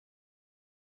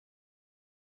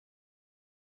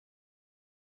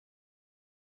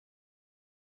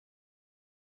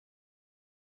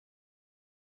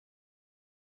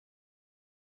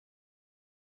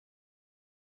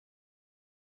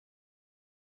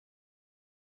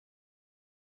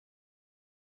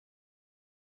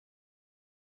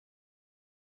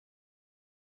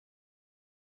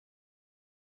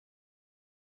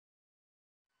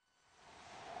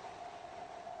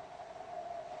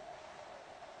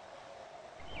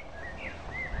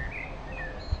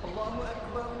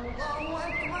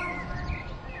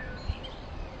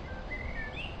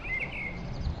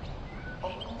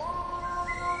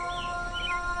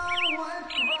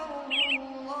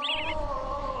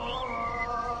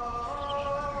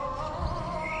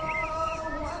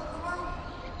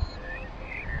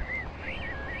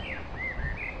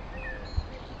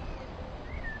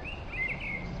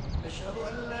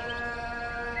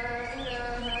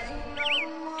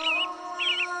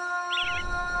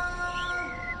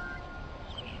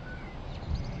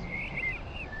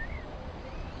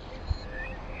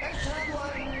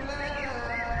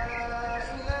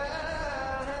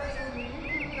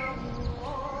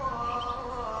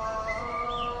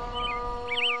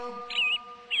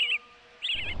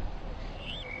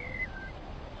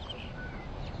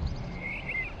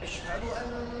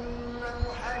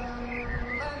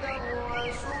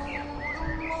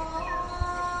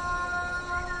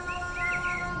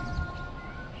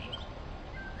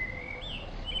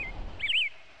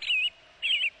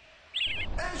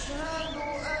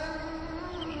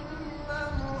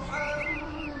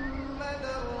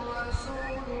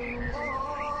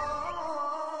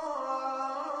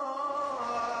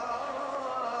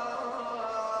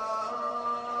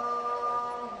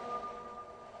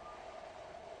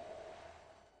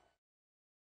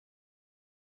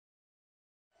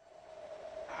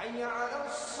حي على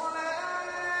الصلاة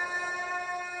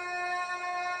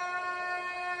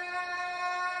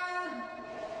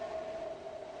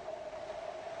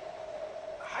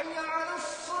حي على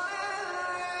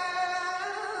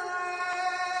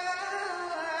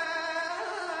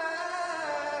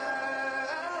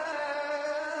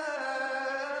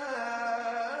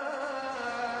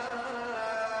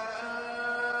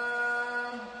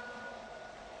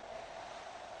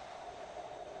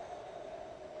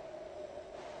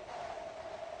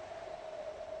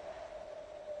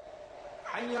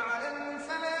حي على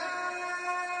الفلاح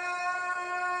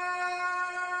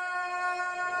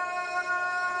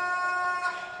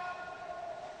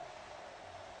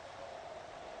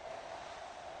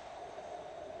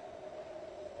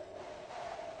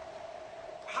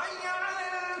حي على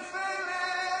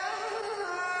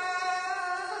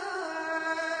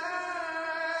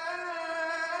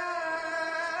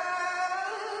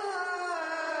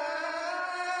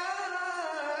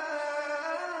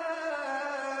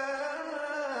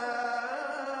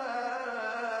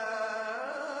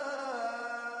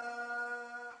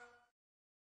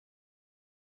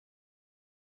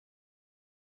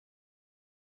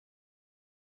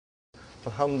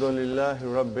Alhamdulillahi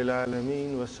Rabbil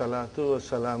Alameen wa salatu wa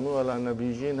salamu ala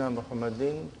nabiyyina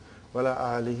Muhammadin wa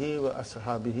ala alihi wa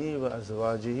ashabihi wa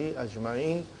azwajihi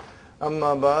ajma'in.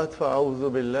 Amma ba'd,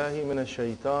 fa'awudhu billahi minash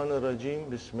shaitanir rajim.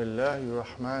 Bismillahir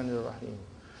rahmanir rahim.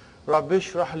 Rabbi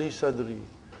shrah li sadri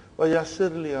wa yassir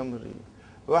li amri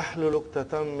wahlul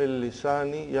 'uqdatam min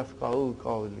lisani yafqahu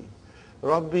qawli.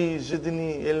 Rabbi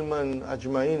zidni ilman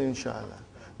ajma'in inshallah.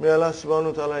 May Allah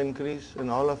subhanahu wa ta'ala increase in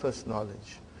all of us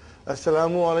knowledge.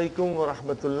 Assalamu alaikum wa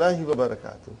rahmatullahi wa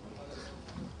barakatuh.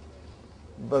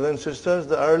 Brothers and sisters,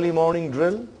 the early morning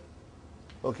drill,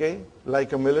 okay,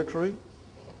 like a military.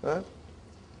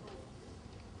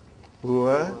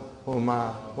 Huwa,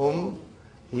 huma, hum,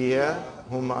 hiya,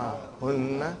 huma,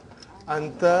 hunna,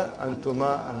 anta,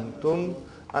 antuma, antum,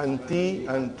 anti,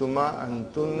 antuma,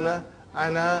 antunna,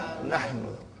 ana,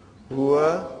 nahnu.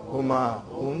 Huwa, huma,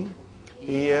 hum,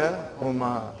 hiya,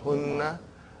 huma, hunna,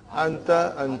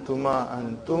 Anta, antuma,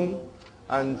 antum,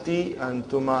 anti,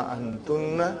 antuma,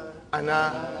 antunna,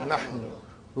 ana, nahnu.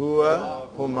 Huwa,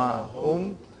 huma,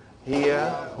 hum,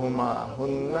 hiya, huma,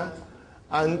 hunna,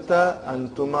 anta,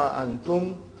 antuma,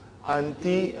 antum,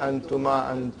 anti,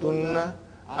 antuma, antunna,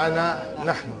 ana,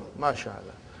 nahnu.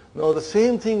 MashaAllah. Now the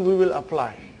same thing we will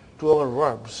apply to our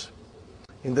verbs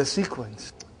in the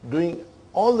sequence. Doing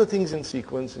all the things in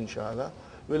sequence, inshallah,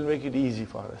 will make it easy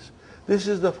for us. This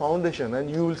is the foundation, and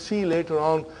you will see later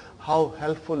on how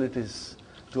helpful it is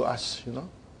to us, you know.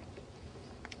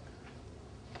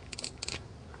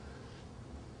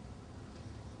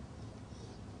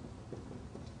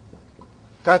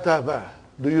 Kataba.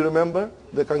 Do you remember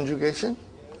the conjugation?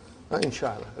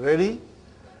 Inshallah. Ready?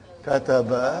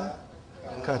 Kataba,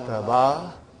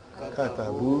 kataba,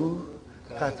 katabu,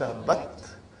 katabat,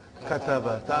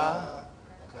 katabata,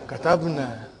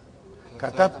 katabna,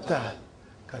 katabta,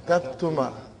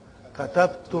 katabtuma,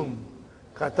 katabtum,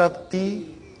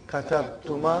 katabti,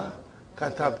 katabtuma,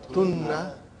 katabtunna,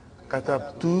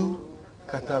 katabtu,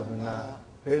 katabna.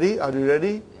 Ready? Are you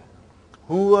ready?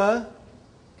 Huwa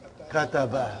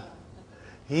kataba,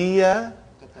 hiya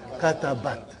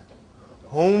katabat,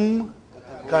 hum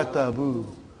katabu,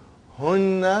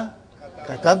 hunna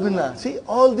katabna. See,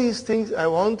 all these things I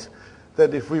want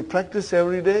that if we practice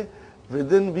every day,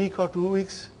 within a week or 2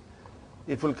 weeks,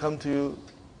 it will come to you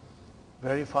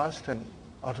very fast and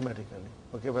automatically.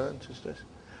 Okay, brothers and sisters?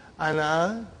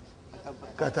 Ana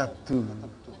katabtu.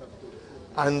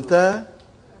 Anta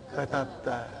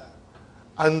katabta.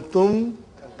 Antum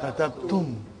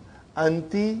katabtum.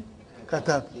 Anti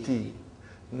katabti.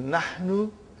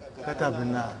 Nahnu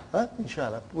katabna.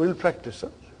 Inshallah. We'll practice.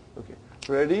 Okay.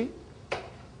 Ready?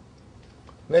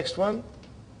 Next one.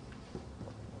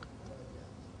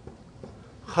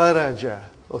 Kharaja.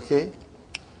 Okay.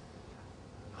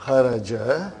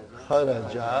 Kharaja.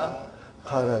 Kharaja.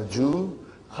 Kharaju.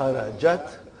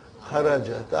 Kharajat.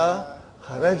 Kharajata.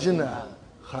 Kharajna.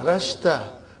 Kharashta.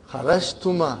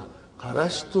 Kharashtuma.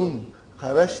 Kharashtum.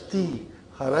 Kharashti.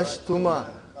 Kharashtuma.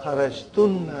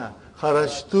 Kharashtunna.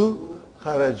 Kharashtu.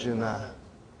 Kharajna.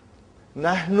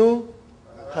 Nahnu.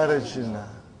 Kharajna.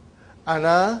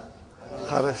 Ana.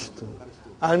 Kharashtu.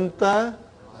 Anta.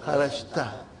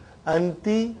 Kharashta.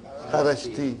 Anti.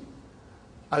 Kharashti.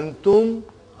 Antum.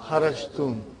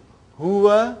 Kharashtum.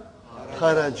 Huwa.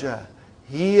 Kharaja.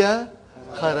 Hiya.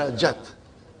 Kharajat.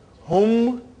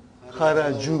 Hum.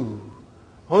 Kharaju.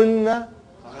 Hunna.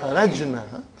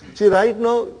 Kharajna. See, right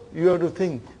now you have to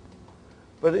think.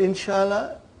 But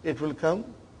inshallah, it will come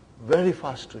very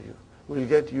fast to you. We'll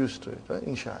get used to it, right?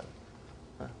 Inshallah.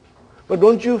 But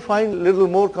don't you find a little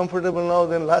more comfortable now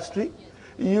than last week?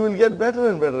 You will get better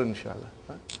and better, inshallah.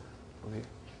 Okay.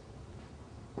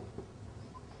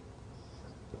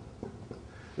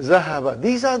 Zahaba.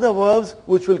 These are the verbs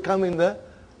which will come in the,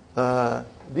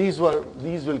 these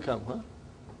will come.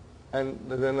 And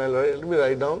then let me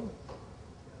write down.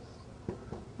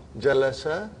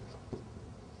 Jalasa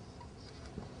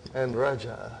and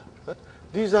Raja.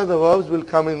 These are the verbs will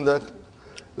come in that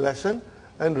lesson.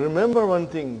 And remember one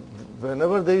thing,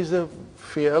 whenever there is a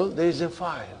fi'l, there is a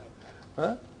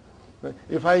fa'il.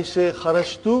 If I say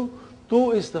kharashtu,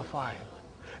 tu is the fa'il.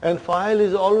 And fa'il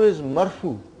is always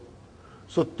marfu.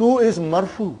 So tu is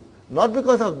marfu, not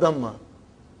because of dhamma,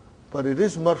 but it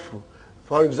is marfu.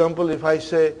 For example, if I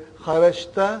say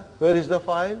kharashta, where is the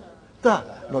fa'il? Ta.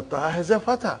 No, ta has a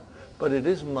fatha, but it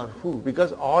is marfu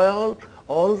because all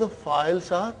the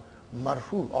files are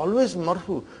marfu, always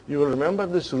marfu. You will remember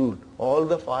this rule. All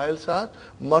the files are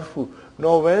marfu.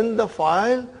 Now when the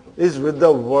file is with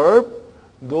the verb,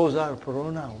 those are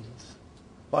pronouns.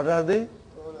 What are they?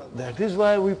 That is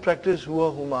why we practice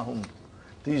huwa, huma, hum.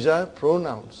 These are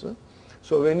pronouns.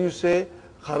 So when you say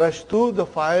kharashtu, the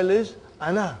file is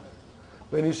ana.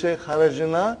 When you say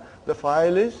kharajna, the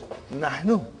file is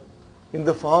nahnu, in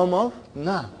the form of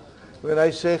na. When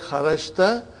I say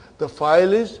kharashta, the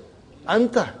file is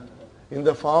anta, in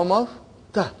the form of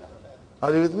ta.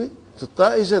 Are you with me? So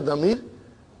ta is a damir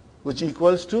which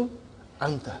equals to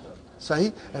anta.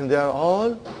 Sahi? And they are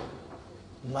all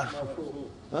marfu.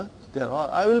 They are all.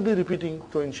 I will be repeating,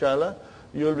 so inshallah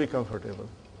you will be comfortable.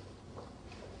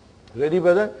 Ready,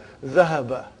 brother?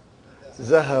 Zahaba.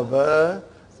 Zahaba.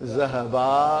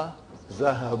 Zahaba.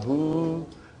 Zahabu.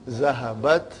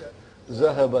 Zahabat.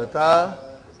 Zahabata.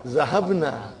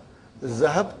 Zahabna.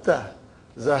 Zahabta.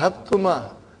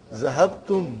 Zahabtuma.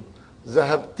 Zahabtum.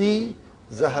 Zahabti.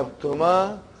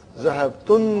 Zahabtuma.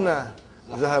 Zahabtunna.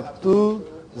 Zahabtu.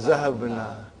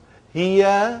 Zahabna.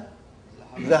 Hiya.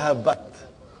 Zahabat.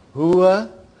 Huwa.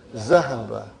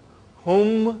 Zahaba.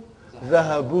 Hum.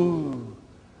 Zahabu.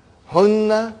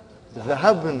 Hunna.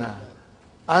 Zahabna.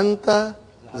 Anta.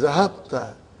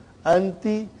 Zahabta.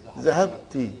 Anti.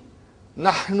 Zahabti.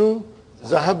 Nahnu.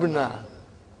 Zahabna.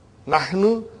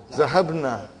 Nahnu.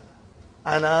 Zahabna.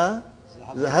 Ana.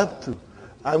 Zahabtu.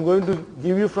 I'm going to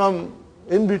give you from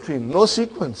in between, no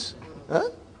sequence.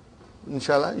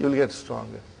 Inshallah, you'll get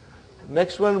stronger.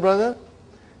 Next one, brother.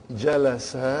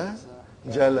 Jalasa,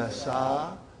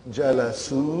 jalasa,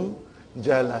 jalasu,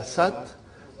 jalasat,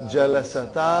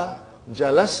 jalasata,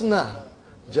 jalasna,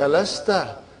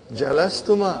 jalasta,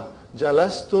 jalastuma,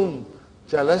 jalastum,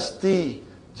 jalasti,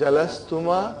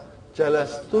 jalastuma,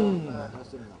 jalastunna,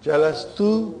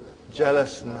 jalastu,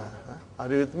 jalasna. Are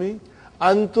you with me?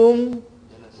 Antum,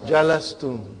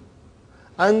 jalastum.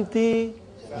 Anti,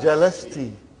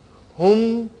 jalasti.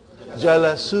 Hum,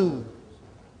 jalasu.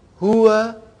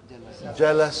 Huwa,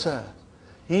 jalasa.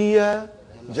 Hiya,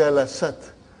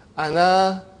 jalasat.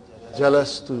 Ana,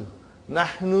 jalastu.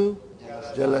 Nahnu,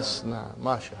 jalasna.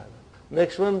 MashaAllah.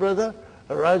 Next one, brother.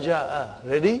 Raja'a.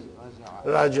 Ready?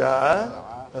 Raja'a.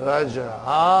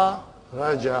 Raja'a.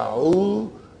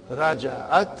 Raja'u.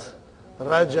 Raja'at.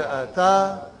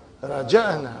 Raja'ata.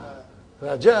 Raja'na.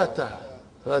 Raja'ata.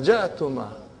 Raja'atuma.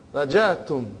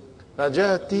 Raja'atum.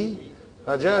 Raja'ati.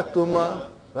 Rajatuma,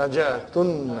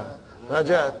 rajatunna,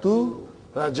 rajatu,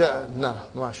 rajana.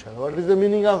 MashaAllah. What is the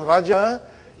meaning of raja?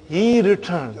 He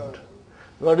returned.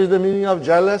 What is the meaning of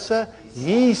jalasa?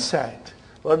 He sat.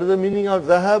 What is the meaning of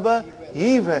dhahaba?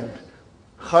 He went.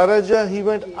 Kharaja, he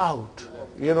went out.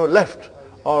 Left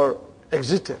or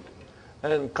exited.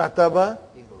 And kataba,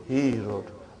 he wrote.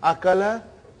 Akala,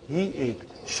 he ate.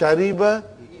 Shariba,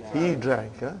 he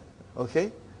drank.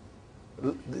 Okay?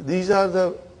 These are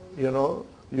the,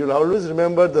 you'll always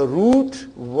remember the root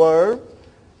verb.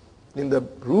 In the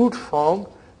root form,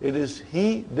 it is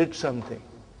he did something.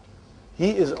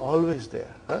 He is always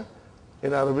there.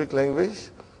 In Arabic language,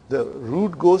 the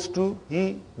root goes to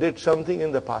he did something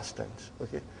in the past tense.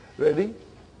 Okay? Ready?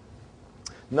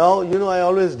 Now, I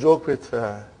always joke with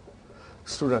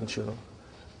students,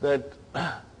 that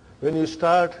when you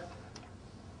start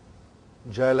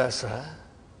jalasa,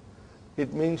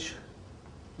 it means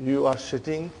you are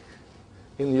sitting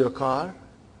in your car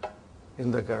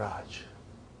in the garage.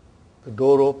 The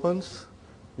door opens,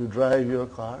 you drive your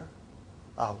car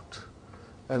out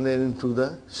and then into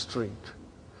the street.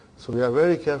 So we are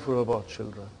very careful about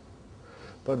children.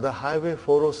 But the highway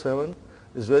 407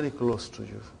 is very close to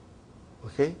you.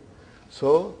 Okay?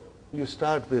 So you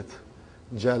start with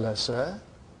jalasa,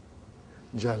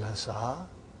 jalasa,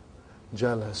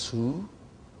 jalasu,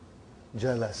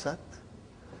 jalasat,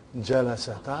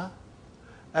 jalasata.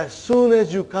 As soon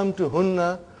as you come to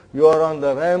hunna, you are on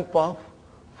the ramp of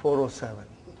 407.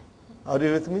 Are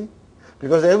you with me?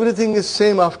 Because everything is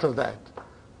same after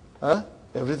that.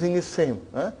 Everything is same.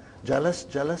 Jalas,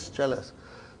 jalas, jalas.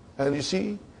 And you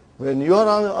see, when you are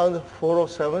on the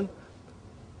 407,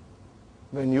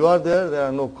 when you are there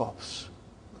are no cops.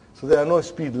 So there are no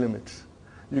speed limits.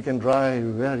 You can drive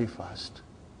very fast.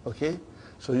 Okay?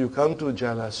 So you come to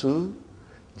jalasu,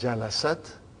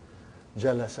 jalasat,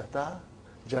 jalasata,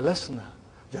 jalasna.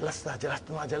 Jalasna,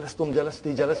 jalastuma, jalastum,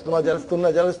 jalasti, jalastuma,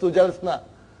 jalastunna, jalastu, jalasna.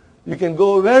 You can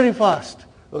go very fast.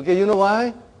 Okay, you know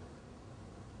why?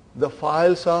 The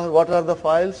files are, what are the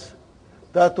files?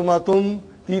 Ta tumatum,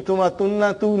 ti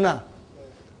tumatunna, tuna.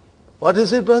 What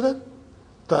is it, brother?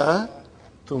 Ta,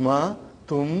 tuma,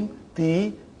 tum,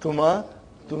 ti, tuma,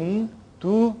 tun,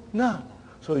 tu, na.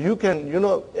 So you can,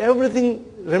 everything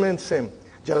remains same.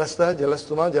 Jalasta,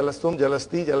 jalastuma, jalastum,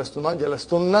 jalasti, jalastuma,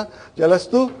 jalastunna,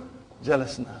 jalastu,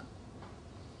 jalasna.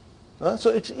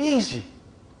 So it's easy,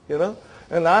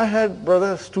 And I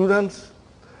had students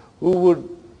who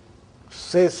would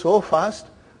say so fast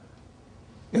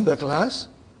in the class.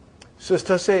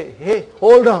 Sister say, hey,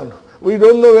 hold on. We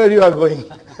don't know where you are going.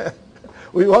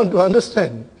 We want to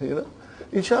understand,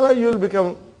 Inshallah, you will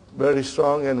become very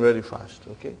strong and very fast,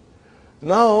 okay?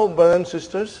 Now, brothers and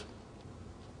sisters,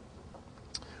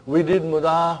 we did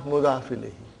mudaf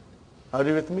ilayhi. Are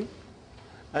you with me?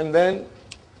 And then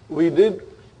we did,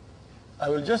 I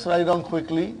will just write down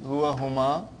quickly, huwa,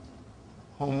 huma,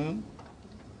 hum,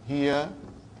 hiya,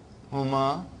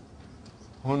 huma,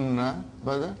 hunna,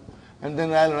 brother. And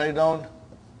then I'll write down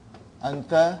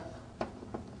anta,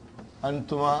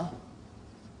 antuma,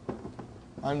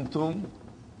 antum,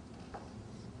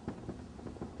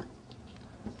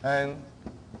 and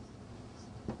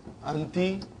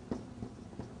anti,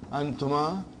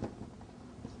 antuma,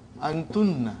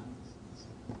 antunna.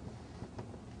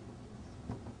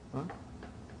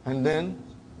 And then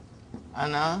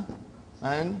ana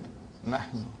and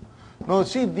nahnu. Now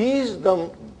see these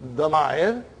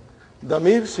damair,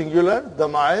 damir singular,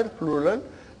 damair plural,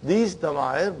 these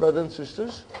damair, brothers and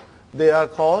sisters, they are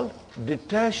called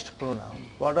detached pronoun.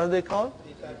 What are they called?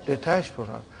 Detached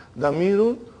pronoun.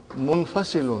 Damirun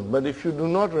munfasilun. But if you do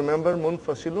not remember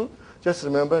munfasilun, just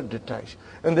remember detached.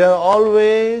 And they are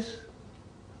always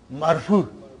marfu.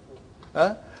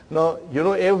 Now,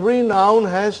 every noun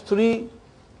has three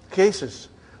cases.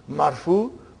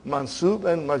 Marfu, mansub,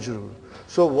 and majrur.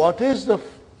 So what is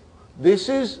this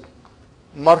is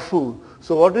marfu.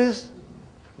 So what is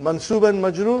mansub and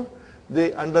majrur?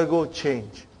 They undergo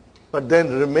change, but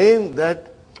then remain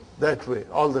that way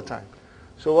all the time.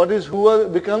 So what is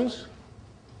huwa becomes?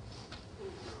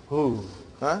 Who?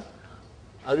 Are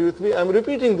you with me? I'm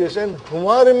repeating this, and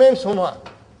huma remains huma.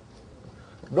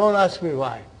 Don't ask me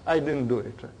why. I didn't do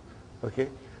it. Okay?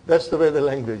 That's the way the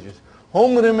language is.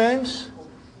 Hum remains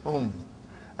hum.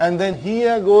 And then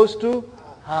here goes to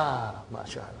ha,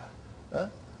 mashallah.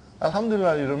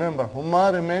 Alhamdulillah, you remember,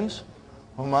 huma remains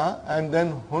huma, and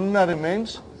then hunna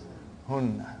remains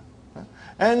hunna.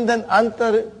 And then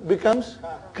anta becomes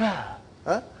ka.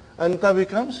 Anta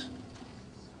becomes.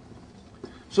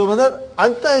 So whether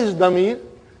anta is damir,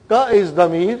 ka is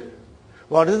damir,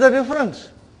 what is the difference?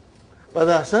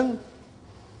 Brother Hassan?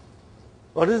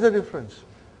 What is the difference?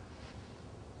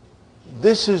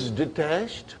 This is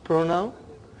detached pronoun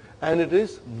and it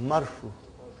is marfu.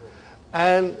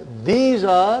 And these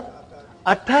are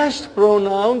attached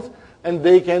pronouns and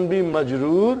they can be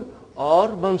majroor or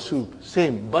mansoob.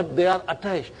 Same, but they are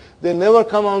attached. They never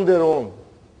come on their own.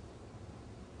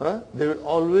 They will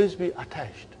always be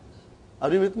attached.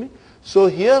 Are you with me? So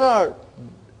here are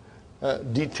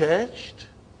detached,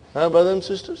 brothers and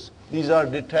sisters. These are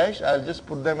detached. I'll just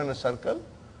put them in a circle.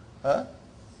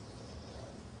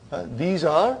 These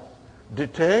are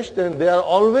detached and they are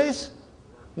always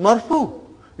marfu.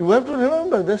 You have to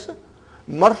remember this.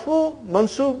 Marfu,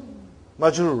 mansub,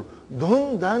 majrur.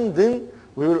 Dhun, dan, din,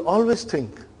 we will always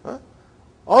think.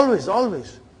 Always,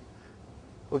 always.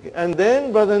 Okay, and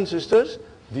then, brothers and sisters,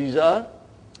 these are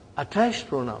attached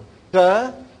pronouns.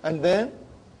 Ka, and then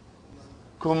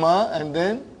kuma, and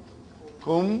then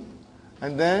kum,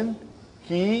 and then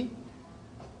ki,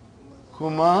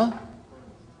 kuma,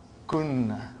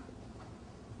 kunna.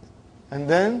 And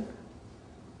then,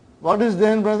 what is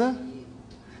then, brother?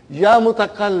 Ya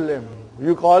mutakallim.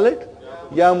 You call it?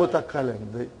 Ya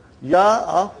mutakallim. The ya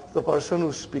of the person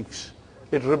who speaks.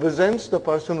 It represents the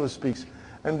person who speaks.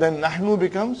 And then nahnu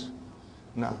becomes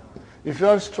na. If you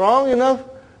are strong enough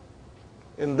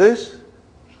in this,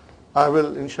 I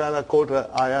will inshallah quote an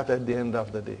ayat at the end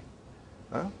of the day.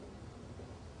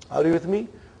 Are you with me?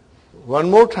 One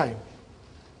more time.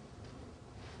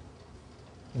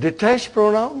 Detached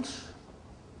pronouns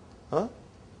are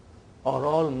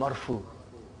all marfu.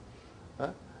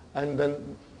 And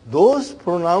then those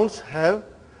pronouns have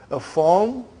a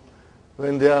form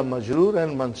when they are majroor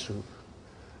and mansoob.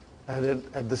 And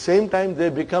at the same time they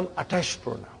become attached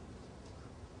pronoun.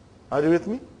 Are you with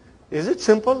me? Is it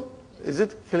simple? Is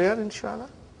it clear, inshallah?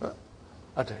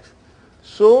 Attached.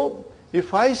 So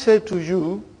if I say to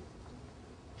you,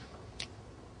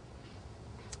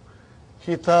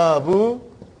 Kitabu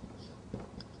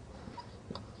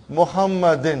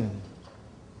Muhammadin.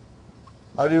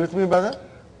 Are you with me, brother?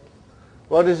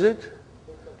 What is it?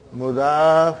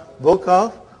 Mudaf, book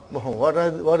of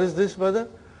Muhammad. What is this, brother?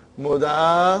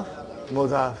 Mudaf,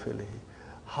 mudaf ilayhi.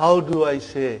 How do I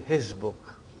say his book?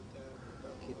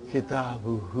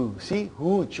 Kitabuhu. See,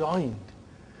 who joined?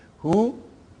 Who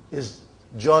is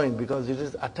joined because it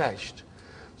is attached.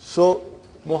 So,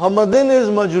 Muhammadin is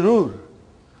majroor.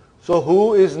 So,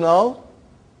 who is now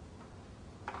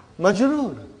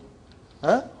majroor?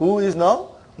 Who is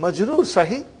now majroor?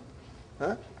 Sahih?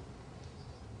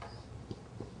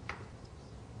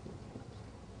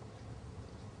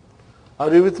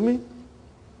 Are you with me?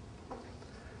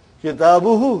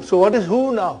 Kitabuhu. So what is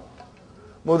who now?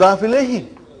 Mudaf ilayhi.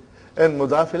 And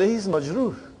mudaf ilayhi is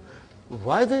majroor.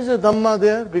 Why there is a dhamma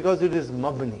there? Because it is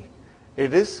mabni.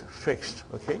 It is fixed.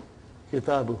 Okay?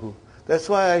 Kitabuhu. That's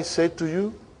why I said to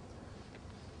you,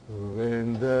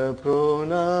 when the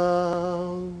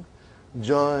pronoun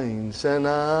joins a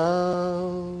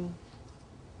noun,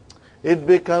 it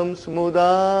becomes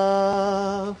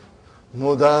mudaf,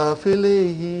 mudaf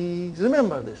ilayhi.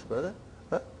 Remember this, brother.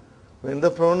 When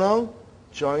the pronoun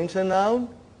joins a noun,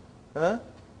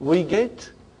 we get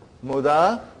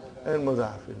mudaf and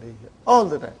mudaf ilayhi all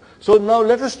the time. So now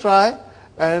let us try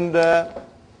and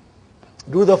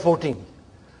do the 14.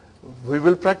 We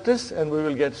will practice and we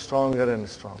will get stronger and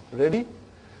stronger. Ready?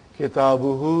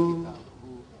 Kitabuhu,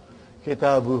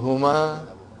 kitabuhuma,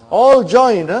 all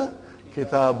joined,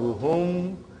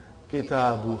 Kitabuhum,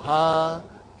 kitabuha,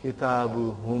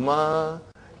 kitabuhuma,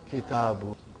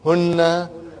 kitabuhunna,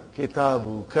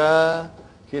 kitabuka,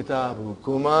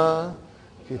 kitabukuma,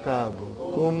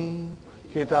 kitabukum,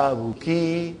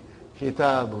 kitabuki,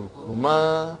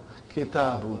 kitabukuma,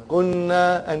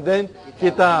 kitabukunna, and then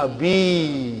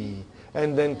kitabi,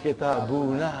 and then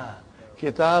kitabuna,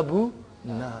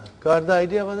 kitabuna. Got the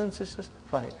idea, brothers and sisters?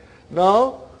 Fine.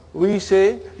 Now we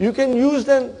say, you can use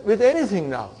them with anything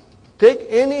now. Take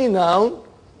any noun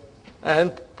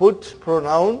and put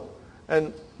pronoun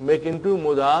and make into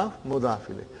mudaf, mudaf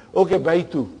ilayh. Okay,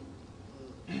 baitu.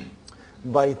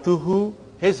 Baituhu,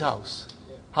 his house.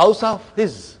 House of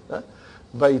his.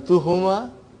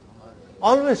 Baituhuma.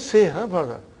 Always say,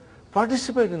 brother,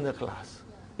 participate in the class.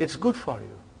 It's good for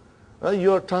you.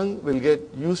 Your tongue will get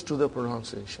used to the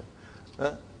pronunciation.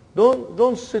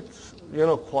 Don't sit,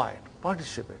 quiet.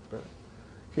 Participate, brother.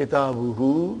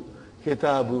 Kitabuhu,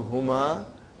 kitabuhuma,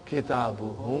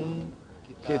 kitabuhum,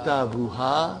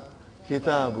 kitabuha,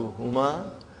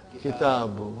 kitabuhuma,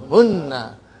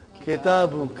 kitabuhunna,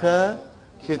 kitabuka,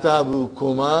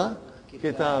 kitabukuma,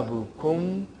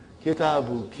 kitabukum,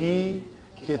 kitabuki,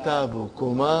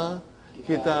 kitabukuma,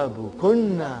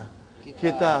 kitabukunna,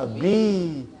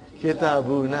 kitabi,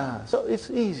 kitabuna. So it's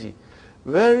easy.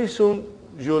 Very soon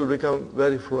you will become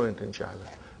very fluent, inshallah.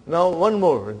 Now one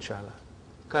more, inshallah.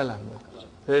 Kalamu.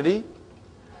 Ready?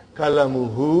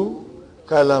 Kalamuhu,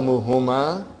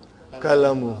 kalamuhuma,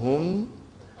 kalamuhum,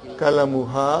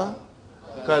 kalamuha,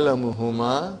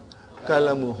 kalamuhuma,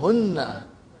 kalamuhunna,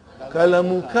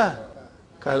 kalamuka,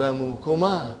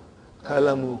 kalamukuma,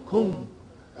 kalamukum,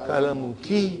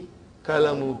 kalamuki,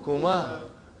 kalamukuma,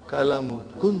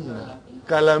 kalamukunna,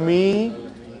 kalami,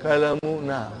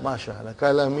 kalamuna. MashaAllah.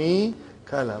 Kalami,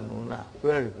 kalamuna.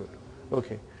 Very good.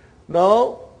 Okay.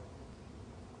 Now,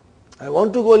 I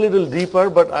want to go a little deeper,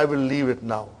 but I will leave it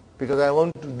now. Because I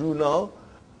want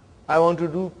to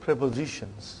do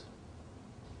prepositions.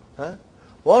 Huh?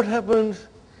 What happens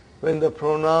when the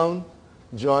pronoun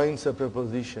joins a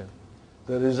preposition?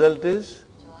 The result is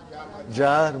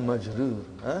jar majroor.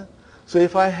 Huh? So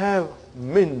if I have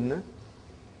min,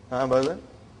 brother,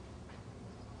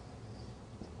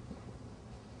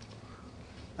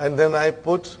 and then I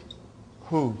put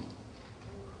who,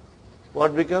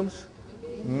 what becomes?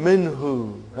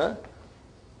 Minhu. Huh?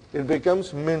 It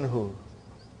becomes minhu.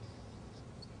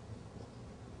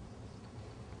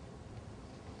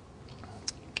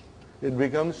 It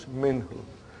becomes minhu.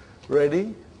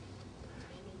 Ready?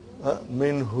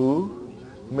 Minhu,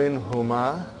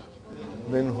 minhuma,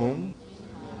 minhum,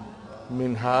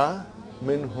 minha,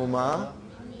 minhuma,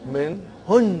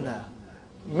 minhunna,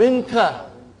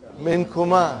 minka,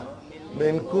 minkuma,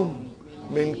 minkum,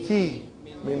 minki,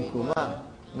 minkuma,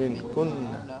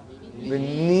 minkunna,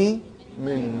 minni,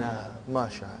 minna.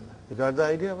 MashaAllah. You got the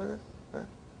idea about it? Huh?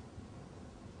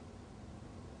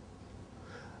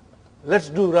 Let's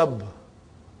do Rabb.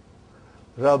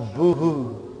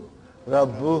 Rabbuhu,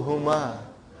 Rabbuhuma,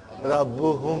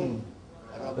 Rabbuhum,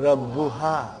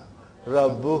 Rabbuha,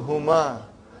 Rabbuhuma,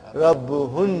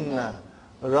 Rabbuhunna,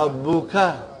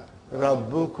 Rabbuka,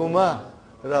 Rabbukuma,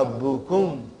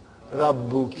 Rabbukum,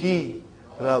 Rabbuki,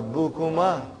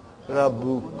 Rabbukuma,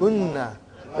 Rabbukunna,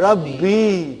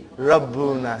 Rabbi,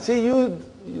 Rabbuna. See, you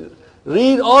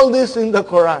read all this in the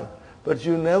Qur'an, but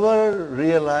you never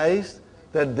realized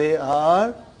that they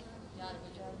are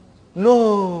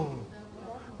no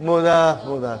mudaf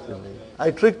ilayh.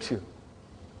 I tricked you.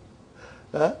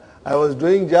 I was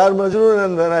doing jar majroor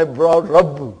and then I brought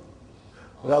Rabbu.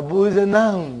 Rabbu is a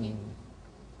noun.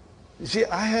 You see,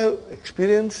 I have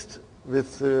experienced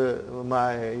with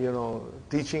my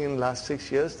teaching in the last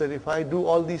 6 years that if I do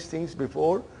all these things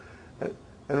before,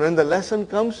 and when the lesson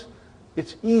comes,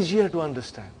 it's easier to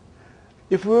understand.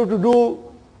 If we were to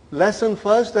do lesson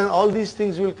first and all these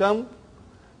things will come,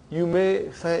 you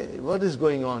may say, what is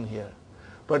going on here?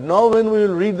 But now when we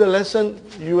will read the lesson,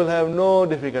 you will have no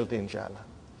difficulty, inshallah.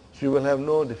 You will have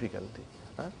no difficulty.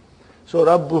 So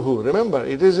Rabbuhu, remember,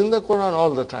 it is in the Quran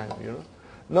all the time,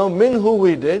 Now minhu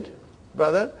we did,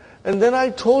 brother, and then I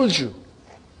told you,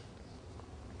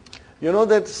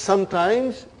 that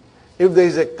sometimes if there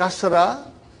is a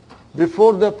kasra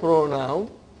before the pronoun,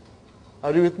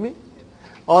 are you with me?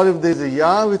 Or if there is a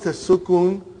ya with a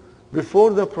sukun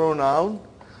before the pronoun,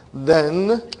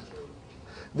 then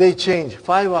they change,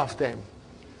 5 of them.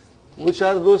 Which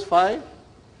are those 5?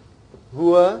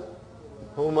 Huwa,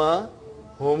 huma,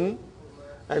 hum,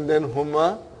 and then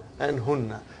huma and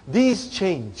hunna. These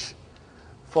change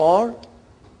for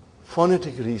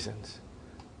phonetic reasons.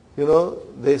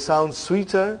 They sound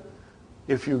sweeter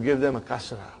if you give them a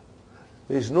kasra.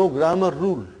 There is no grammar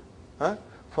rule.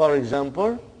 For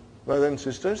example, brothers and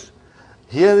sisters,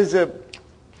 here is a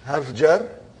harf jar.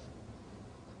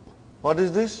 What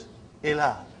is this?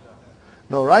 Ila.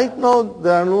 Now right now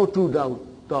there are no 2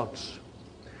 dots.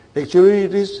 Actually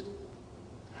it is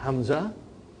hamza,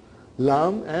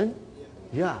 lam and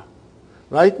ya.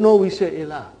 Right now we say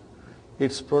ila.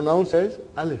 It's pronounced as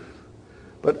alif.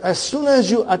 But as soon as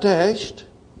you attached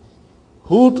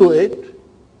hu to it,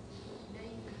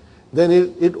 then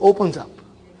it opens up.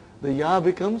 The ya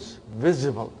becomes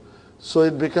visible. So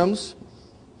it becomes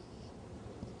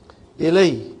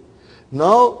ilay.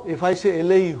 Now if I say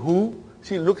ilayhu,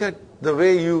 see, look at the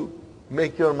way you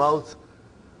make your mouth,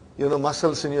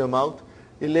 muscles in your mouth.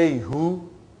 Ilayhu.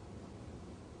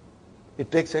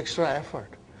 It takes extra effort.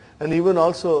 And even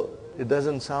also, it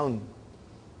doesn't sound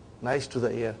nice to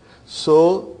the ear.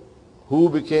 So, who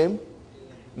became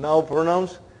now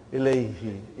pronounced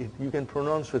ilayhi. You can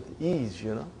pronounce with ease,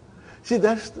 See,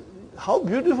 that's how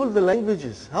beautiful the language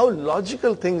is. How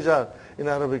logical things are in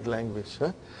Arabic language.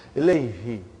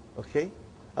 Ilayhi. Okay?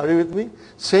 Are you with me?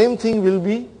 Same thing will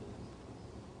be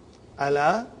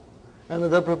ala,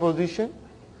 another preposition.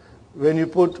 When you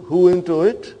put who into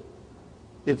it,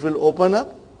 it will open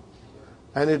up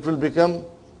and it will become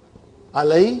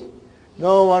alay.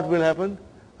 Now what will happen?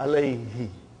 Alayhi.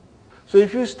 So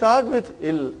if you start with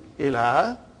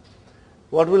ila,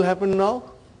 what will happen now?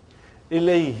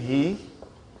 Ilayhi,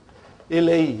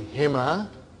 ilayhima,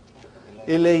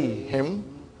 ilayhim,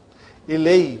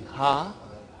 ilayha,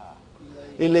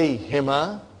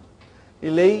 ilayhima,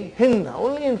 ilayhinna.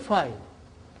 Only in 5.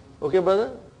 Okay,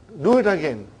 brother? Do it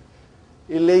again.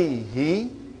 Ilayhi,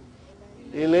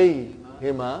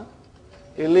 ilayhima,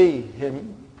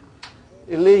 ilayhim,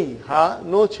 ilayha,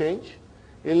 no change.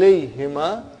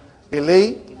 Ilayhima,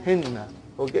 ilayhinna.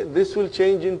 Okay, this will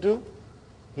change into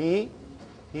he,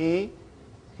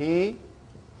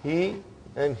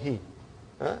 and he.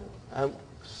 I'm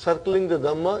circling the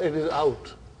Dhamma, it is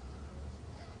out.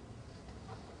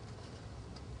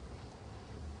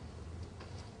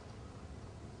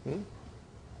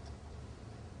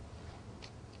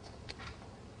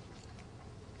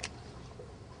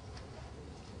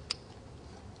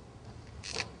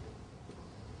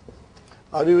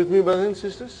 Are you with me, brothers and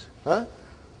sisters?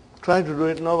 Try to do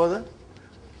it now, brother.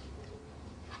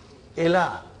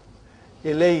 Ila,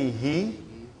 ilayhi,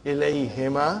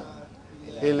 ilayhima,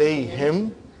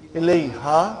 ilayhim,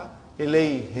 ilayha,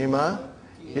 ilayhima,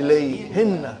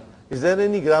 ilayhinna. Is there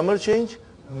any grammar change?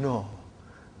 No.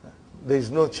 There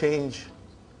is no change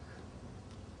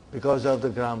because of the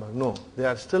grammar. No. They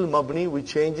are still mabni. We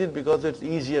change it because it's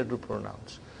easier to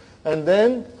pronounce. And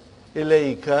then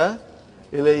ilayka,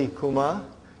 ilaykuma,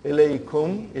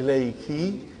 ilaykum,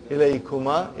 ilayki,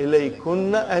 ilaykuma,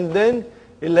 ilaykunna, and then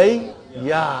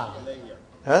ilayya.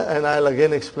 And I'll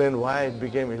again explain why it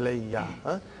became ilayya.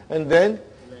 And then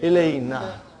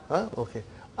ilayna. Okay.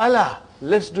 Allah.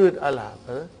 Let's do it Allah.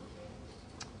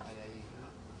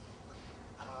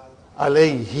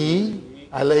 Alayhi,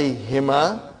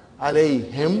 alayhima,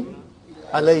 alayhim,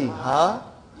 alayha,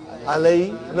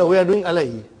 no, we are doing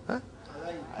alayhi.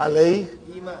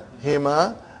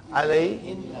 Alayhima,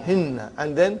 alayhinna.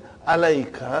 And then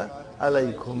alayka,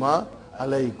 alaykuma,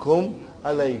 alaykum,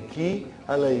 alayki,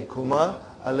 alaykuma,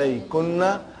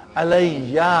 alaykunna,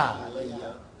 alayya,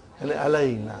 and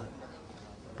alayna.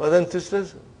 Brothers and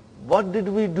sisters, what did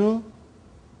we do?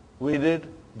 We did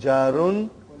jarun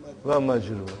wa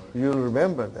majrur. You'll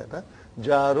remember that.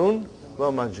 Jarun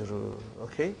wa majrur.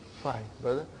 Okay, fine,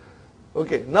 brother.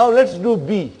 Okay, now let's do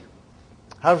B.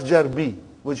 Harf jar B,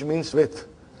 which means with.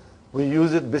 We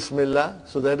use it Bismillah,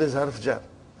 so that is harf jar.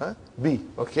 B,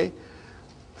 okay.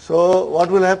 So what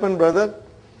will happen, brother?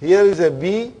 Here is a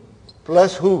B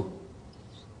plus who?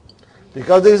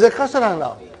 Because there is a kasra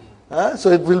now.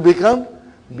 So it will become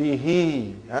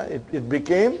bihi. It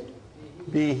became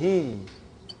bihi.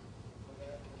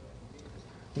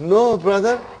 No,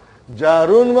 brother.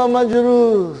 Jarun wa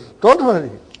majrur. Don't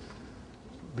worry.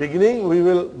 Beginning we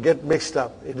will get mixed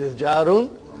up. It is jarun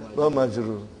wa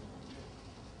majrur.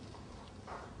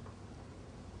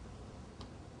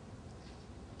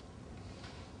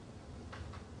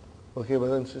 Okay,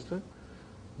 brother and sister?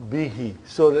 Bihi.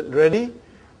 So ready?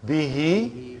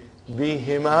 Bihi,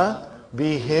 bihima,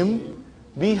 bihim,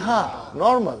 biha.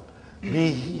 Normal.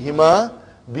 Bihima,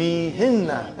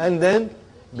 bihinna. And then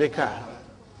bika,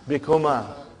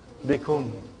 bikuma,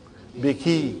 bikum,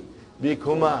 biki,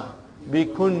 bikuma,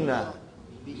 bikunna,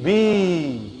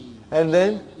 bi. And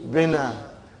then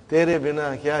bina. Tere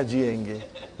bina kya jiyenge?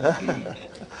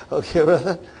 Okay,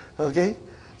 brother? Okay?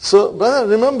 So, brother,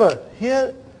 remember,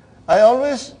 here I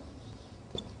always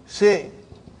say,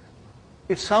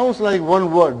 it sounds like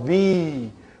one word, bi,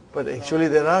 but actually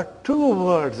there are two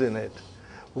words in it.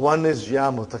 One is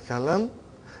ya mutakallam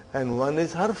and one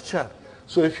is harf jar.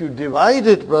 So if you divide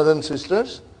it, brothers and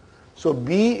sisters, so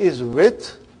B is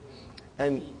with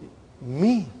and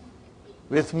me,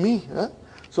 with me.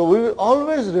 So we will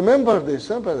always remember this,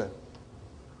 brother.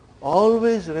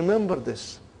 Always remember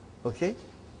this. Okay?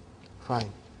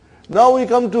 Fine. Now we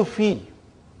come to fi.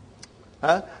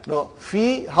 Now,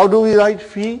 fi, how do we write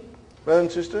fi, brothers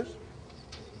and sisters?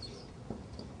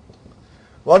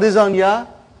 What is on ya?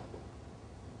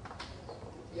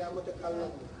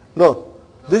 No,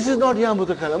 this is not ya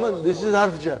mutakallam. This is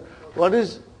harf jar. What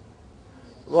is,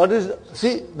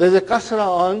 see, there's a kasra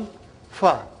on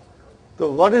fa.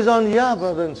 So what is on ya,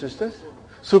 brothers and sisters?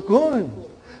 Sukoon.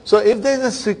 So if there's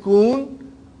a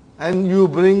sukoon and you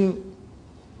bring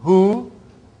who,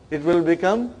 it will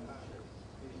become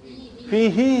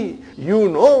fihi. You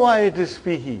know why it is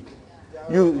fihi.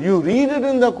 You read it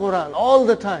in the Qur'an all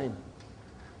the time.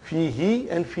 Fihi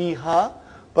and fiha.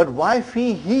 But why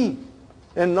fihi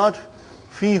and not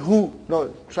fihu?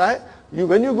 No, try.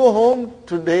 When you go home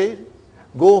today,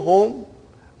 go home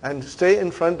and stay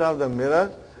in front of the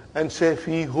mirror and say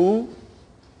fihu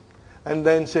and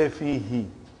then say fihi.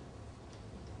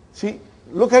 See,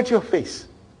 look at your face.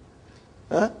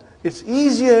 It's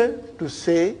easier to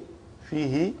say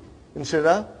fihi instead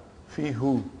of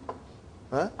fihu.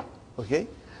 Okay?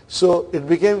 So it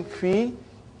became fihi.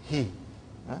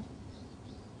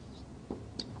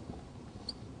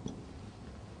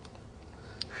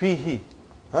 Fihi.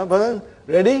 But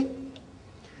ready?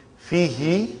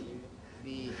 Fihi,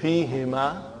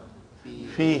 fihima,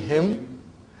 fihim,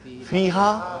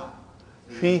 fiha,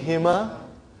 fihima,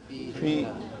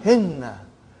 fihinna,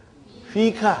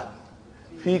 fika,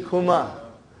 fikuma,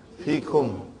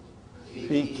 fikum,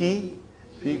 fiki,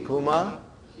 fikuma,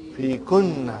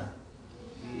 fikunna.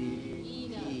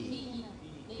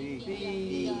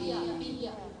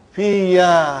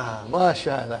 Fiya,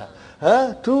 mashallah.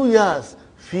 2 yas,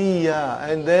 fiya,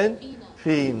 and then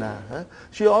fina.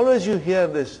 See, always you hear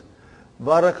this.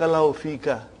 Barakallahu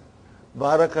fika,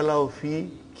 barakallahu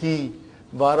fiki,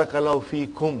 barakallahu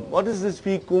fikum. What is this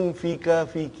fikum, fika,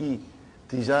 fiki?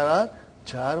 These are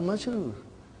jar majroor.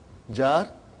 Jar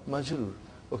majroor.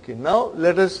 Okay, now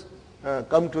let us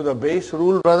come to the base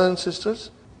rule, brothers and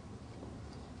sisters.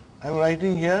 I am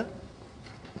writing here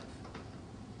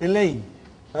ilay,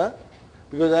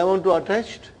 because I want to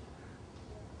attach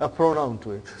a pronoun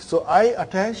to it. So I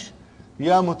attach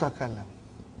ya mutakallam.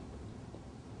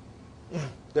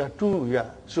 There are 2 ya,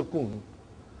 sukun.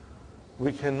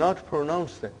 We cannot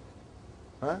pronounce them.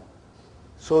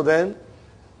 So then,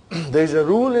 there is a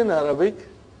rule in Arabic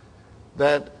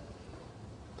that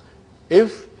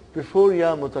if before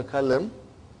ya mutakallam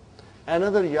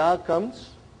another ya comes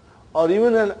or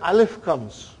even an alif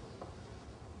comes,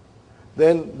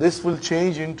 then this will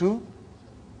change into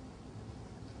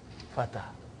fatah.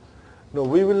 No,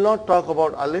 we will not talk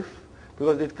about alif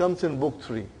because it comes in book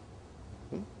 3.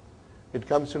 It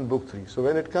comes in book 3. So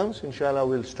when it comes, inshallah,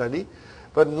 we'll study.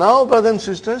 But now, brothers and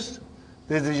sisters,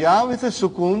 there's a ya with a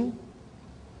sukoon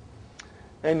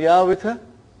and ya with a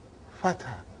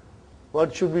fatha.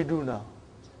 What should we do now?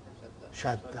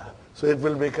 Shadda. So it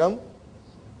will become,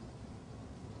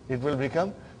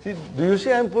 see, do you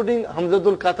see I'm putting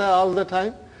Hamzatul Kata all the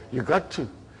time? You got to.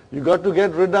 You got to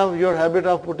get rid of your habit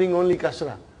of putting only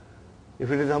kasra.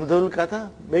 If it is Hamzatul Kata,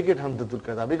 make it Hamzatul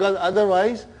Kata. Because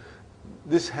otherwise,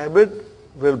 this habit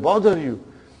will bother you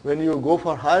when you go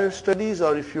for higher studies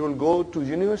or if you will go to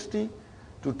university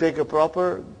to take a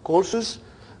proper courses.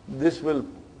 This will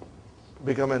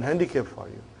become an handicap for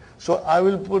you. So I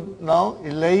will put now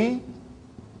ilai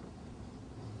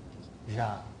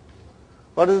ya.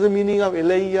 What is the meaning of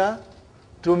ilayya?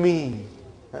 To me.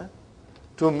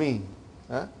 To me.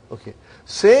 Okay.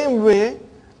 Same way,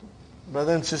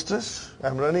 brothers and sisters,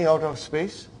 I'm running out of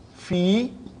space.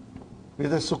 Fi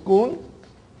with a sukoon.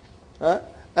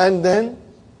 And then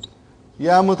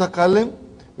ya mutakallim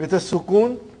with a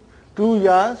sukoon. 2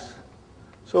 yas.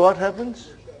 So what happens?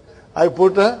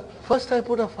 First I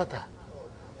put a fatah.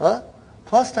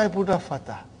 First I put a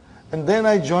fatah. And then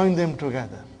I join them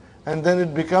together. And then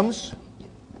it becomes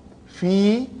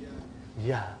fi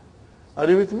ya. Are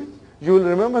you with me? You will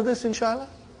remember this, inshallah.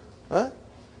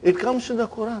 It comes in the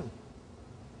Qur'an.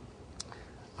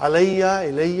 Alayya,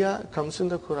 ilayya comes in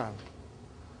the Qur'an.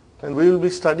 And we will be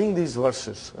studying these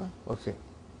verses. Okay.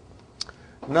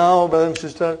 Now, brother and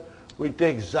sister, we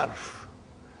take zarf.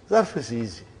 Zarf is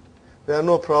easy. There are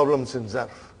no problems in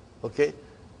zarf. Okay.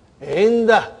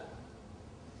 Inda.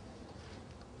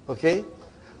 Okay.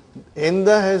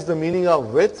 Inda has the meaning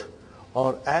of with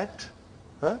or at.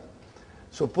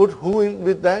 So put who in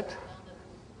with that.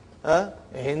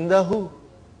 Indahu.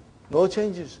 No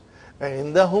changes.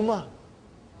 Indahuma.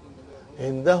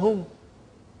 Indahum.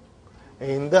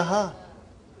 Indaha.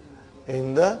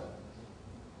 Indahuma.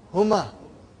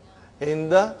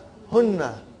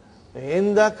 Indahunna.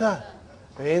 Indaka.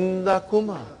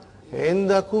 Indakuma.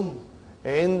 Indakum.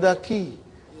 Indaki.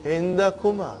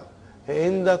 Indakuma.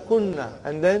 Indakunna.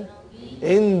 And then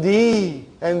indi.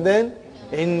 And then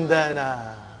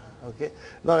indana. Okay.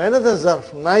 Now another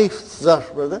zarf, knife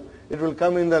zarf, brother. It will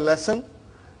come in the lesson.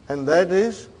 And that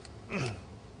is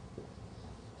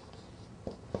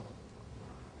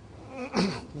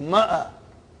ma'a.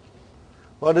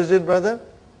 What is it, brother?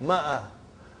 Ma'a.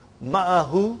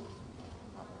 Ma'ahu.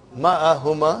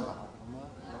 Ma'ahuma.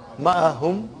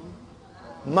 Ma'ahum.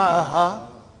 Ma'aha.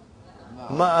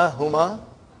 Ma'ahuma.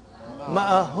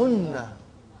 Ma'ahunna.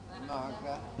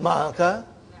 Ma'aka.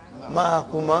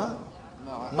 Ma'akuma.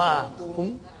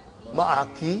 Ma'akum.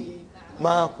 Ma'aki.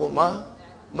 Ma'akuma.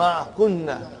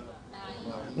 Ma'akunna.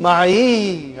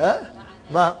 Ma'i.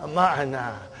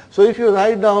 Ma'ana. So if you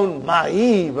write down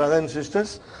ma'i, brothers and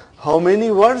sisters, how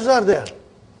many words are there?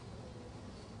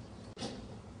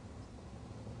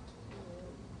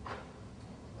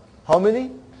 How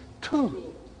many?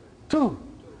 Two. Two.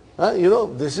 You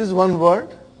know, this is one word.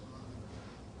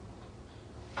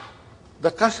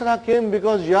 The kasra came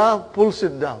because ya pulls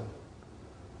it down.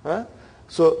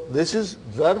 So this is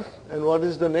zarf, and what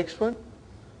is the next one?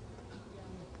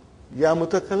 Ya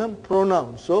mutakallam,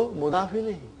 pronoun. So mudaf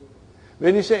ilayhi.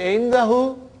 When you say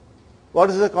indahu, what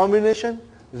is the combination?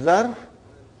 Zarf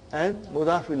and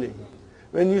mudaf ilayhi.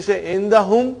 When you say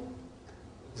indahum,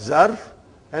 zarf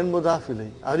and mudaf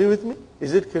ilayhi. Are you with me?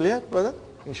 Is it clear, brother?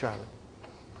 Inshallah.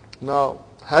 Now,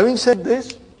 having said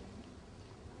this,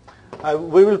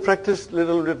 we will practice a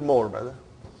little bit more, brother.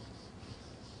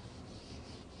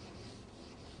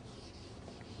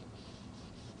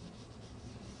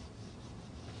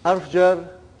 Harf jar,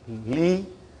 li,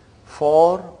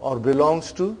 for or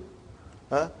belongs to.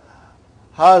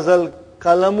 Hazal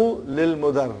kalamu lil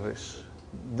mudarris.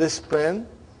 This pen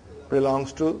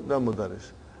belongs to the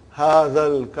mudarris.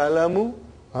 Hazal kalamu,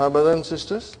 brothers and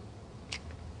sisters.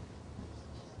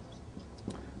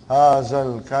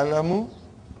 Hazal kalamu,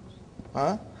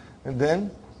 and then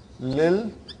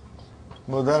lil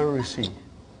mudarrisi.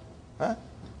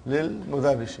 Lil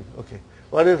mudarrisi. Okay.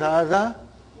 What is haza?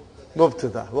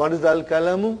 Mubtada. What is al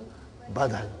kalamu?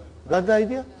 Badal. Got the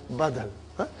idea? Badal.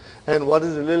 And what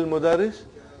is lil mudarris?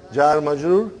 Jar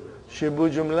majrur,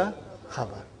 shibu jumla,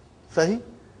 khabar. Sahi?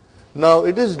 Now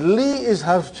it is li is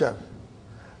harf jar.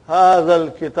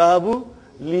 Hadal kitabu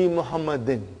li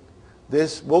Muhammadin.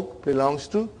 This book belongs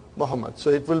to Muhammad.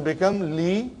 So it will become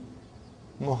li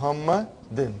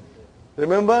Muhammadin.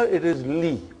 Remember, it is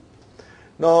li.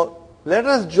 Now let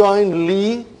us join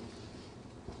li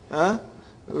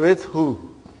with who?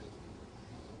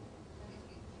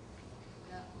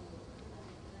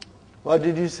 What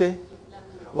did you say?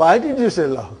 Why did you say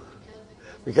lahu?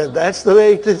 Because that's the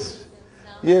way it is.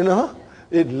 You know,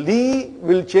 li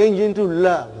will change into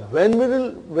la. When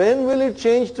will it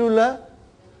change to la?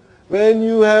 When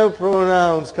you have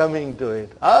pronouns coming to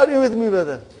it. Are you with me,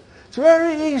 brother? It's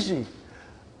very easy.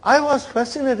 I was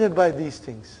fascinated by these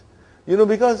things. You know,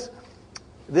 because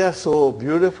they are so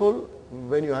beautiful.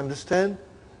 When you understand,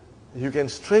 you can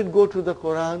straight go to the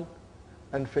Qur'an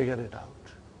and figure it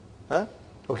out.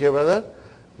 Okay, brother?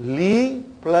 Li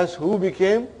plus who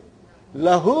became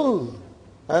lahu.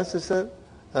 Sister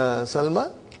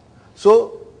Salma?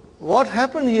 So, what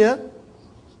happened here?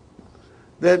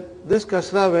 That this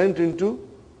kasra went into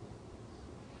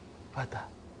fatha.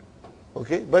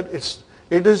 Okay, but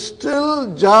it is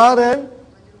still jar and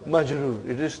majrur.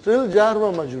 It is still jar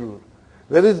wa majrur.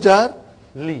 Where is jar?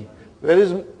 Li. Where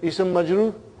is ism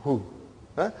majrur? Who.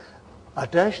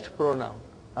 Attached pronoun.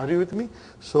 Are you with me?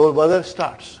 So brother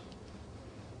starts.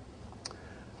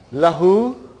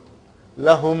 Lahu,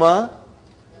 lahuma,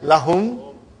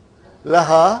 lahum,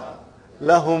 laha,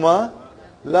 lahuma,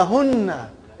 lahunna.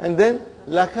 And then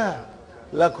laka,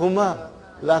 lakuma,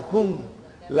 lakum,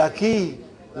 laki,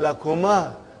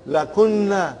 lakuma,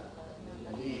 lakunna.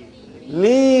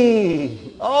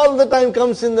 Li. All the time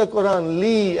comes in the Quran.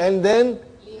 Li. And then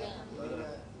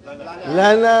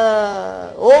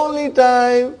lana. Only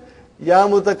time ya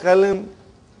mutakallim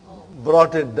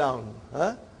brought it down.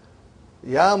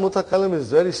 Ya mutakallim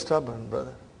is very stubborn,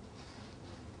 brother.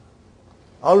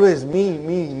 Always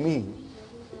me.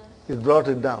 It brought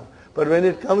it down. But when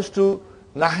it comes to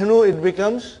nahnu, it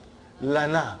becomes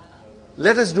lana.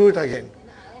 Let us do it again.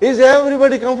 Is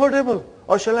everybody comfortable?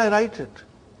 Or shall I write it?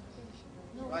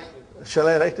 Shall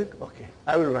I write it? Okay,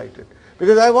 I will write it.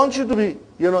 Because I want you to be,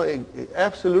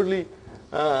 absolutely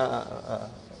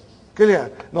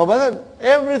clear. Now, brother,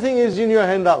 everything is in your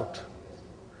handout.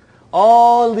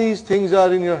 All these things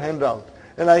are in your handout.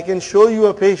 And I can show you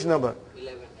a page number.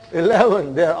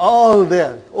 11. They are all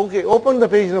there. Okay, open the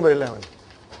page number 11.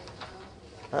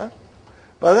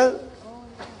 Brother,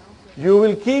 you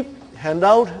will keep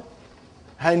handout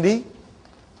handy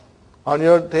on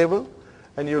your table,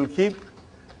 and you will keep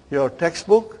your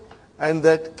textbook and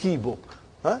that key book.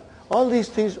 All these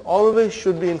things always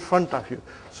should be in front of you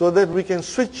so that we can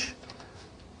switch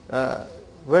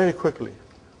very quickly.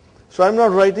 So I'm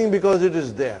not writing because it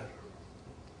is there.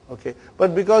 Okay,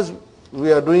 but because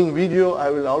we are doing video, I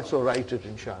will also write it,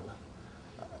 inshallah.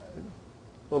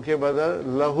 Okay, brother.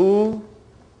 Lahu,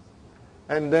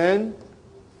 and then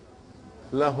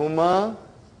lahuma,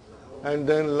 and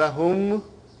then lahum,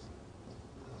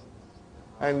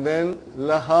 and then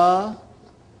laha,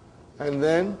 and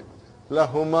then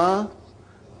lahuma,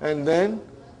 and then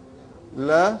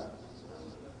lahunna.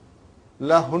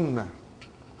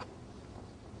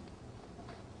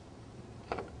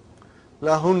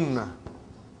 Lahunna.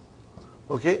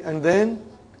 Okay, and then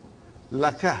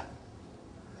laka,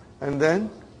 and then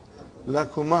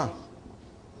lakuma,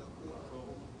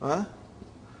 Huh?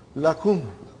 Lakum.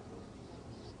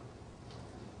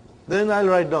 Then I'll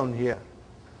write down here.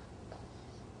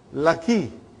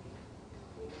 Lucky.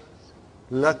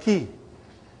 Lucky.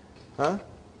 Huh?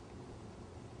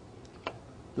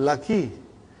 Lucky.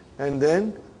 And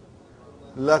then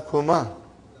lakuma.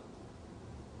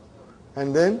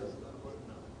 And then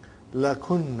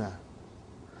lakunna.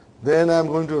 Then I'm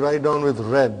going to write down with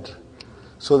red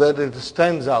so that it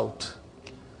stands out.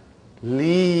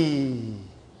 Li.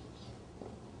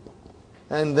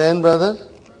 And then, brother,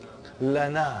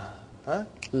 lana. Huh?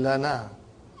 Lana.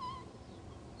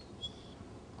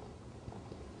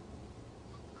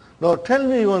 Now tell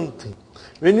me one thing.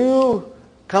 When you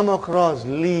come across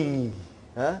li,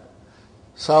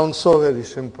 sounds so very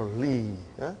simple, li.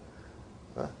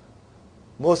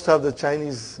 Most of the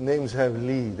Chinese names have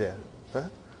li there.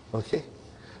 Okay?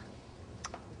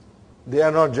 They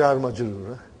are not jar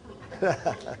majroor.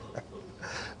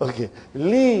 Okay.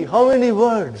 Li, how many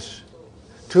words?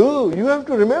 2. You have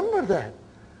to remember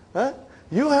that.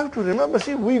 You have to remember.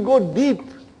 See, we go deep.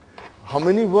 How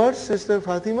many words, Sister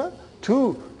Fatima?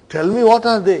 2. Tell me what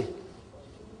are they?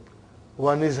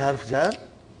 One is harf jar.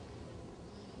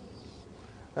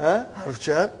 Harf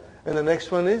jar. And the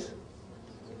next one is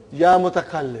ya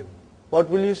mutakallim. What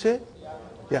will you say?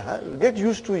 Yeah, get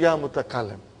used to ya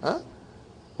mutakallim.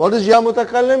 What is ya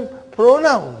mutakallim?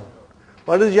 Pronoun.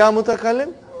 What is ya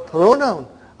mutakallim? Pronoun.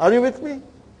 Are you with me,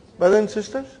 brothers and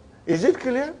sisters? Is it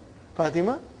clear?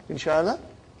 Fatima, inshallah.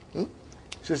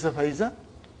 Sister Faiza,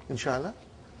 inshallah.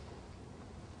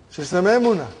 Sister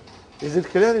Maimuna, is it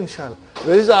clear? Inshallah.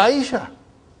 Where is Aisha?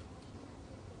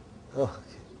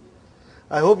 Okay.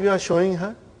 I hope you are showing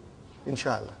her,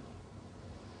 inshallah.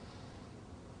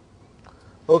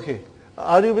 Okay.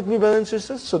 Are you with me, brothers and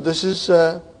sisters? So this is,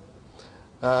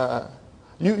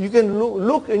 you can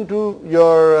look into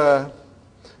your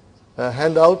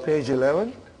handout, page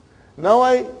 11. Now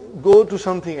I go to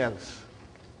something else,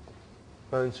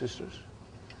 brothers and sisters.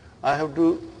 I have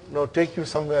to now take you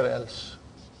somewhere else.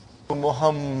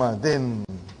 Muhammadin.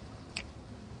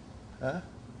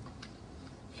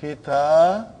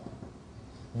 Kitabu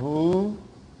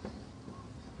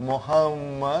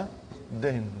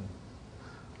Muhammadin.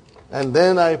 And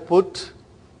then I put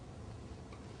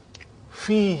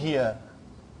fi here.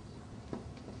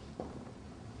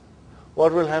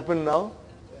 What will happen now?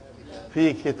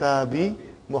 Fi kitabi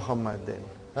Muhammadin.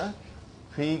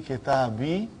 Fi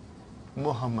kitabi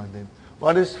Muhammadin.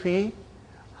 What is fi?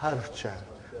 Harf jar.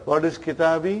 What is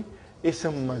kitabi?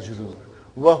 Ism majroor.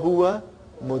 Wa huwa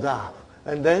mudaf.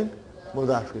 And then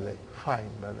mudaf ilayh. Fine,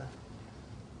 brother.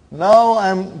 Now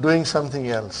I'm doing something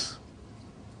else.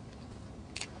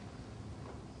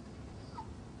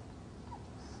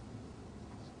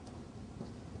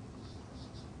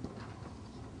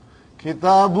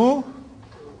 Kitabu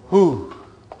hu.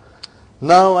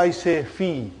 Now I say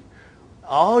fi.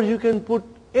 Or you can put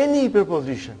any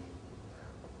preposition.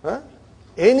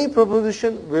 Any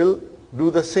preposition will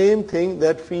do the same thing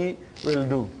that fi will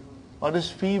do. What is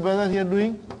fi, brother, here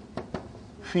doing?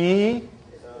 Fi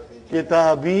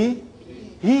kitabi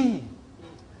hi.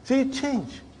 See, it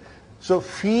changed. So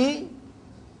fi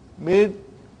made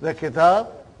the kitab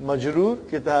majroor,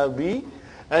 kitabi,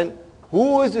 and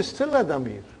who is still a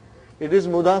damir. It is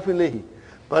mudaf ilayhi.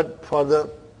 But for the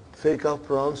sake of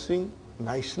pronouncing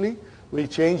nicely, we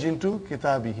change into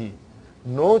kitabihi.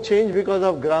 No change because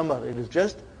of grammar. It is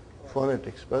just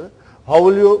phonetics, brother. How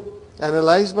will you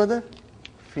analyze, brother?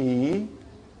 Fi,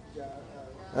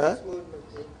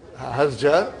 harf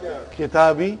jar,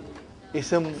 kitabi,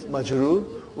 ism majroor,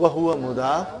 wa huwa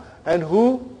mudaf, and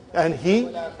who and he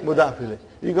mudaf ilayh.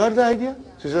 You got the idea,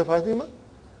 Sister Fatima?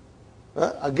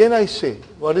 Again I say,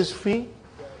 what is fi?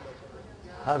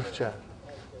 Harf jar.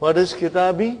 What is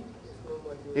kitabi?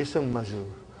 Ism majroor.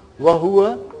 Wa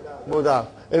huwa mudaf.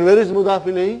 And where is mudaf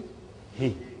ilayhi?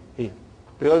 He.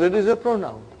 Because it is a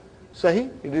pronoun. Sahi?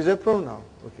 It is a pronoun.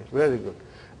 Okay, very good.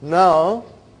 Now,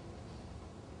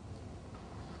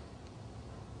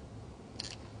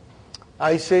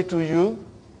 I say to you,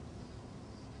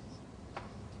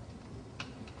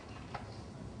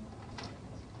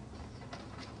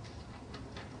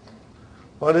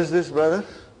 what is this, brother?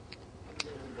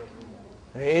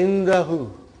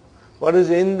 Indahu. What is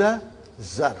inda?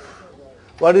 Zarf.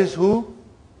 What is who?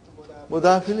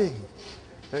 Mudaf ilayhi.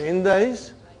 Inda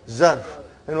is zarf.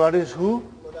 And what is who?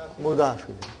 Mudaf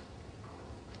ilayhi.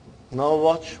 Now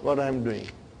watch what I am doing.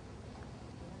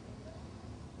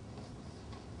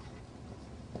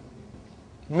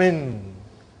 Min.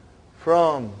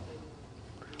 From.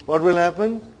 What will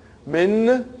happen?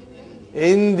 Min.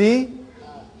 In the.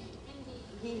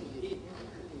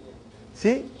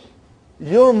 See?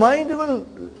 your mind will,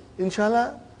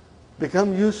 inshallah,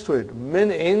 become used to it. Min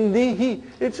indihi.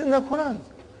 It's in the Quran.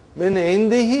 Min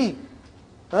indihi.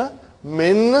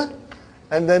 Min,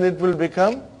 and then it will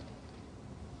become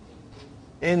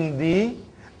indi,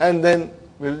 and then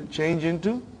will change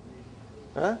into,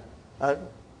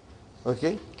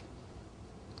 okay.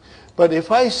 But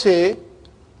if I say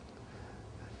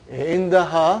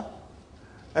indaha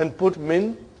and put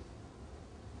min,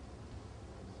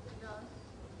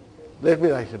 let me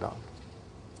write it down.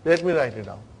 Let me write it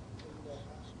down.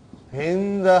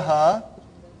 Indaha.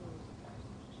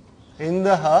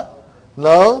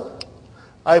 Now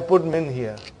I put min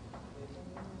here.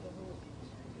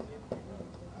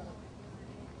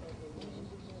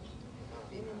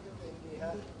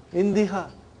 Indiha.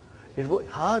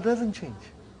 Ha doesn't change.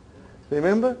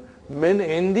 Remember? Min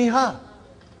indiha.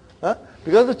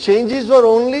 Because the changes were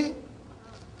only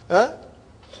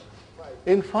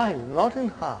in 5, not in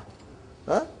ha.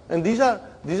 And these are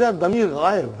damir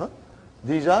ghaib.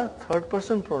 These are third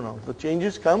person pronouns. The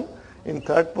changes come in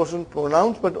third person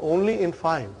pronouns, but only in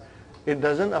 5. It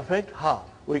doesn't affect ha.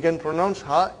 We can pronounce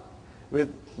ha with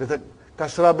a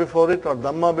kasra before it, or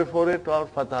dhamma before it, or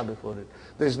fatha before it.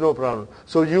 There is no problem.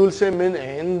 So you will say min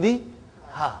indi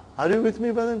ha. Are you with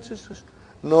me, brothers and sisters?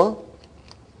 No?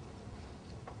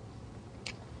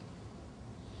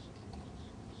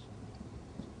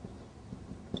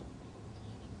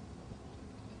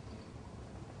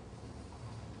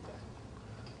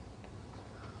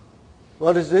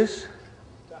 What is this?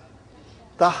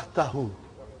 Tahtahu.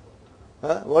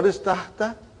 What is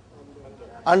tahta?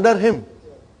 Under him.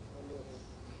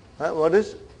 What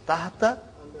is tahta?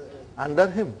 Under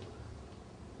him.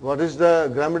 What is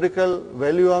the grammatical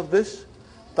value of this?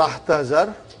 Tahta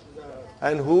zarf.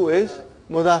 And who is?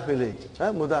 Mudaf ilayh.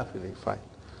 Mudaf ilayh.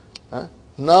 Fine.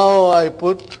 Now I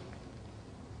put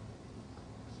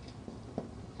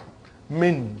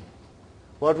min.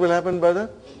 What will happen, brother?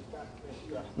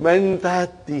 Min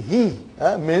tahtihi.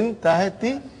 Min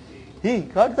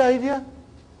tahtihi. Got the idea?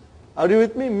 Are you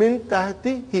with me? Min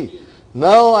tahtihi.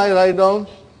 Now I write down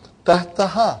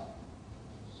tahtaha.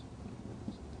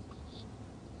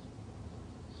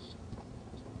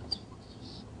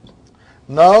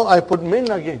 Now I put min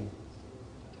again.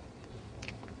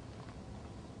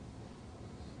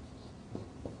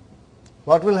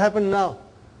 What will happen now?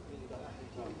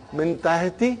 Min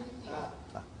tahti.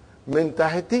 Min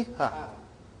tahti.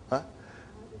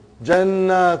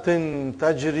 Jannatin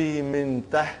tajri min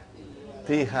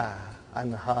tahtiha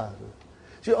anhar.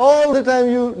 See, all the time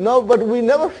you know, but we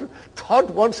never thought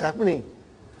what's happening.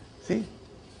 See?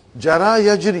 Jara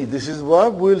yajri. This is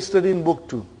verb we will study in book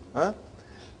 2.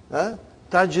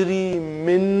 Tajri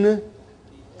min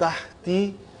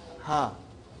tahtiha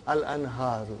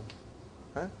al-anhar.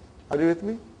 Are you with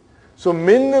me? So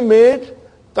min made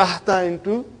tahta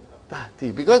into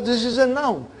tahti. Because this is a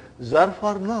noun. Zarf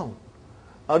or noun.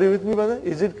 Are you with me, brother?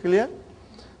 Is it clear?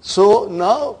 So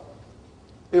now,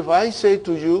 if I say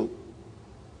to you,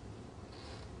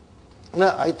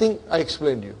 now I think I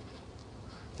explained you.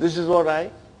 This is what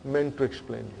I meant to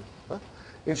explain you.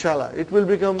 Inshallah, it will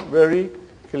become very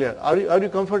clear. Are you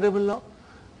comfortable now?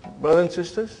 Brothers and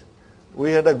sisters,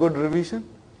 we had a good revision.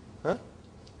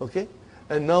 Okay?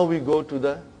 And now we go to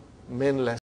the main lesson.